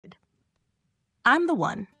I'm the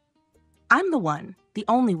one. I'm the one, the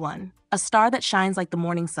only one, a star that shines like the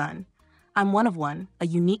morning sun. I'm one of one, a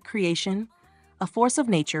unique creation, a force of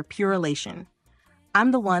nature, pure elation. I'm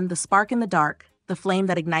the one, the spark in the dark, the flame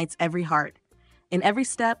that ignites every heart. In every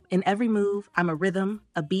step, in every move, I'm a rhythm,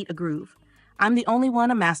 a beat, a groove. I'm the only one,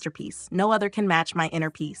 a masterpiece. No other can match my inner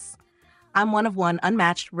peace. I'm one of one,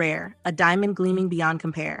 unmatched, rare, a diamond gleaming beyond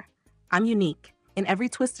compare. I'm unique. In every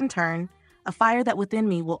twist and turn, a fire that within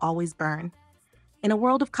me will always burn. In a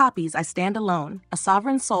world of copies, I stand alone, a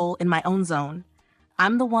sovereign soul in my own zone.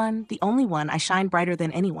 I'm the one, the only one, I shine brighter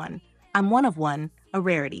than anyone. I'm one of one, a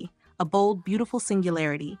rarity, a bold, beautiful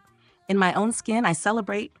singularity. In my own skin, I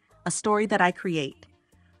celebrate a story that I create.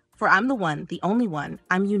 For I'm the one, the only one,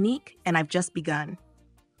 I'm unique, and I've just begun.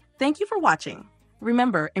 Thank you for watching.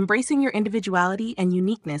 Remember, embracing your individuality and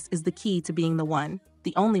uniqueness is the key to being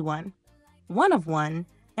the only one of one,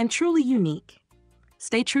 and truly unique.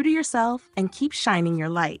 Stay true to yourself and keep shining your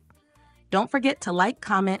light. Don't forget to like,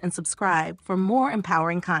 comment, and subscribe for more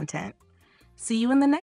empowering content. See you in the next